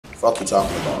Fuck you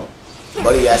talking about?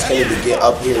 Buddy ass can't even get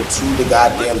up here to the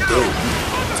goddamn thing.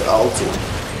 To alter.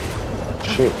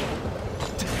 Shit.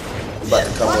 You about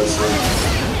to come with shit.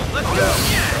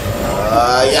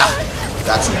 Yeah.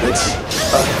 Got you, bitch.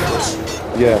 Bitch.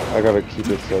 Yeah, I gotta keep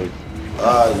it safe.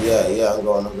 Yeah, I'm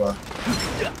going.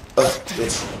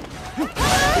 Bitch.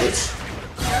 Bitch.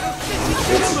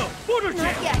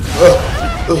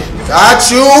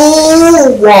 Got you!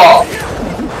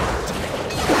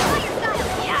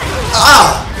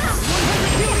 Ah!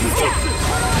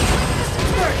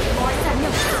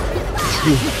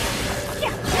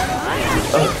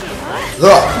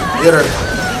 Get her.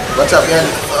 Watch out, man.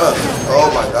 Oh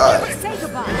my god.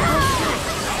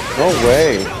 No way.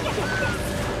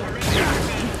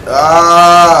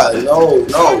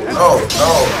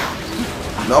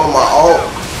 No, my ult.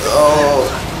 Oh.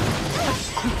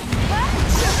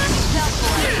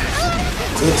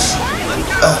 Bitch.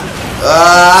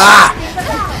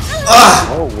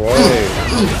 No way.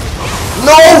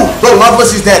 No! Bro, Love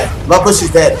Bush is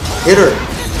dead. Hit her.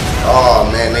 Oh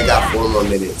man, they got 4 more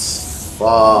minutes.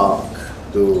 Fuck,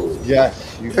 dude.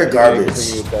 Yes, They're garbage.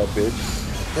 With that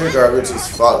bitch. They're garbage as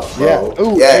fuck, bro. Yeah.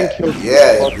 Ooh,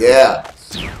 yeah.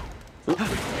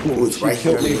 Ooh, it's right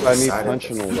here. Killed me by me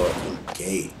punching her.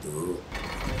 Gate, dude.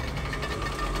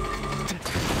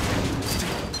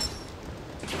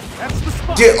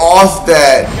 Get off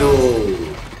that,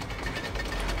 dude.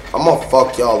 I'm gonna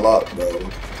fuck y'all up, bro.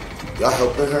 Y'all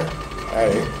helping her?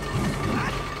 Alright.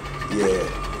 Yeah.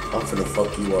 I'm finna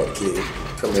fuck you up, kid.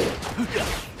 Come here.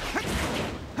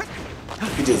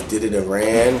 You just did it and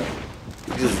ran.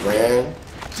 You just ran.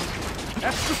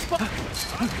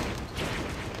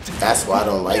 That's why I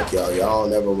don't like y'all. Y'all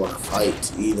don't ever want to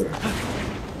fight either.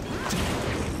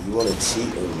 You want to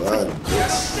cheat and run,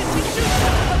 bitch.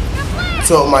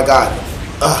 So, oh my god.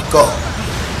 Go.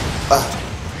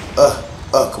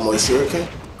 Come on, Shuriken.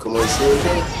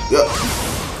 Yup.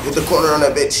 Hit the corner on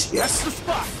that bitch. Yes.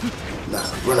 Nah,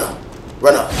 run up.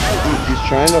 She's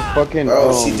trying to fucking.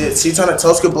 Bro, she's trying to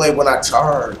Tosca Blade when I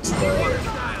charge, bro.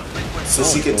 So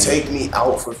she could take me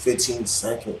out for 15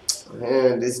 seconds.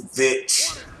 Man, this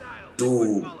bitch.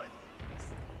 Dude.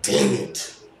 Damn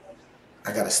it.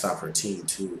 I gotta stop her team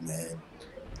too, man.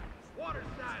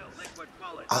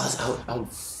 I'm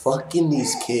fucking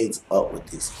these kids up with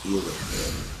this healer,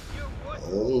 man.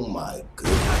 Oh my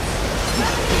goodness.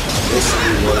 This should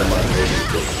be one of my favorite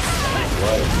things.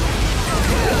 What?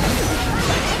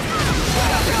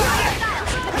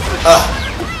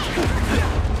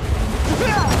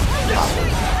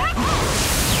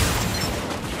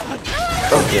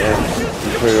 Okay.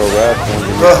 Imperial Wrath don't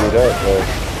give me that,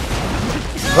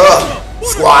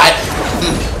 Squad.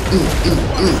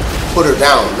 Put her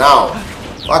down now.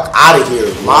 Fuck out of here.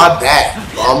 My bad,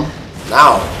 bum.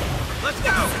 Now.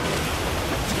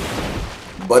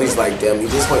 Buddy's like, damn, you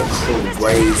just went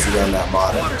crazy on that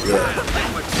model. Yeah.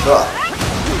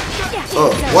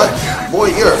 What? Boy,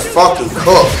 you're fucking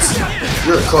cooked.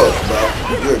 You're cooked, bro.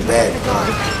 You're dead, bro.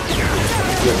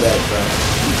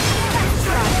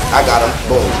 I got him.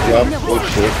 Boom. Yep. Good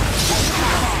shit.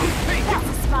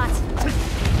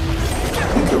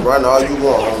 You can run all you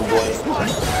want, homeboy.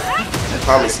 I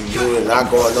promise you, you are not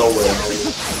going nowhere,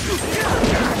 homie.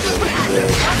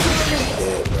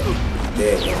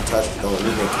 Dead, don't touch me. Don't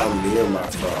even come near my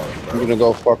frog, bro. I'm gonna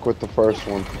go fuck with the first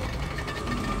one.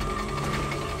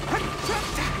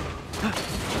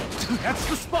 That's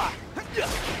the spot.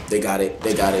 They got it.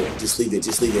 Just leave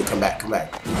it. Come back.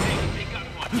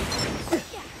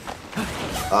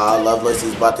 Lovelace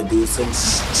is about to do some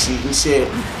cheating shit.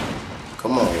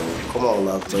 Come on,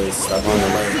 Lovelace. Stop on the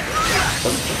lane.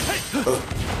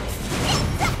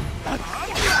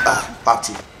 Pop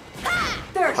you.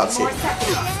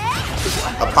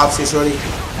 Pop shit, shorty.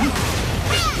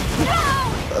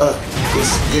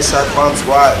 This shark bomb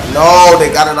squad. No, they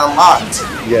got it unlocked.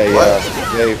 Yeah. What?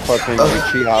 They fucking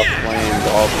she outflamed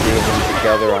all 3 of them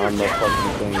together on the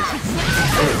fucking thing.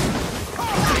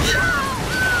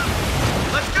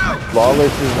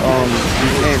 Lawless is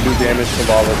you can't do damage to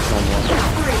Lawless no more.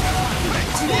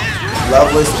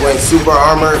 Loveless went super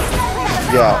armored.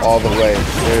 Yeah, all the way.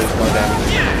 There's no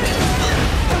damage.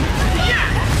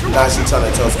 Now she trying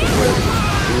to toast the bread.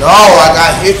 No, I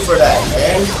got hit for that,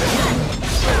 man.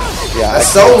 Yeah, that's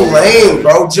so lame,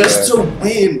 bro. Just to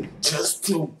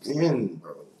win,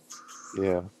 bro.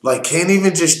 Yeah. Like, can't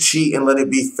even just cheat and let it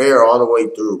be fair all the way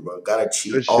through, bro. Gotta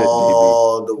cheat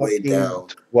all the way down.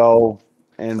 12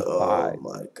 and 5. Oh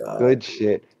my god. Good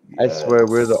shit. Yes. I swear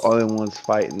we're the only ones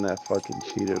fighting that fucking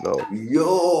cheater though.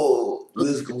 Yo,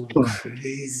 let's go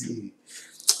crazy.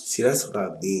 See, that's what I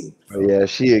mean. Yeah,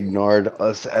 she ignored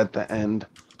us at the end.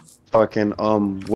 fucking